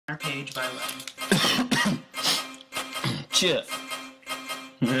our page by the way. Chill.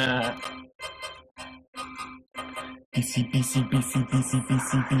 BC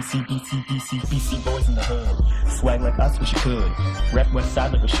boys in the hood. Swag like us, wish you could. Rep west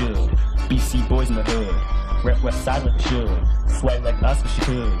side like we should. BC boys in the hood. Rep west side like we should. Swag like us, wish you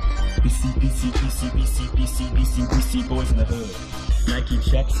could. BC boys in the hood. Nike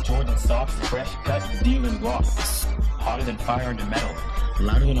checks, Jordan socks, fresh cut, dealing rocks. Hotter than fire under metal,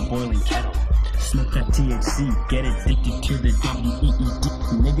 louder than a boiling kettle. Smoke that THC, get addicted to the W-E-E-D.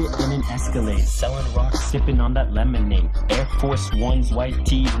 Nigga in an Escalade, selling rocks, sipping on that lemonade. Air Force Ones, white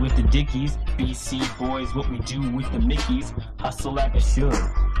tees with the Dickies. BC boys, what we do with the Mickeys. Hustle like I should,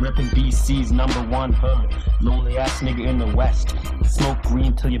 reppin' BC's #1 hood. Lonely ass nigga in the West. Smoke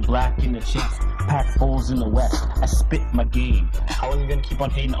green till you're black in the chest. Pack holes in the West. I spit my game. How are you gonna keep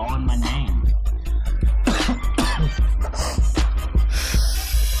on hating on my name?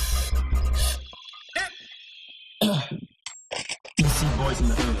 BC boys in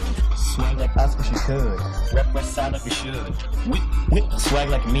the hood. Swag like us, wish you could. Rep west side like we should. Whip, swag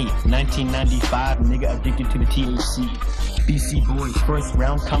like me. 1995, nigga addicted to the THC. BC boys, first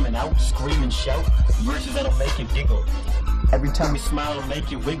round coming out. Scream and shout. Verses that'll make you giggle. Every time you smile, it'll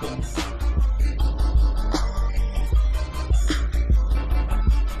make you wiggle.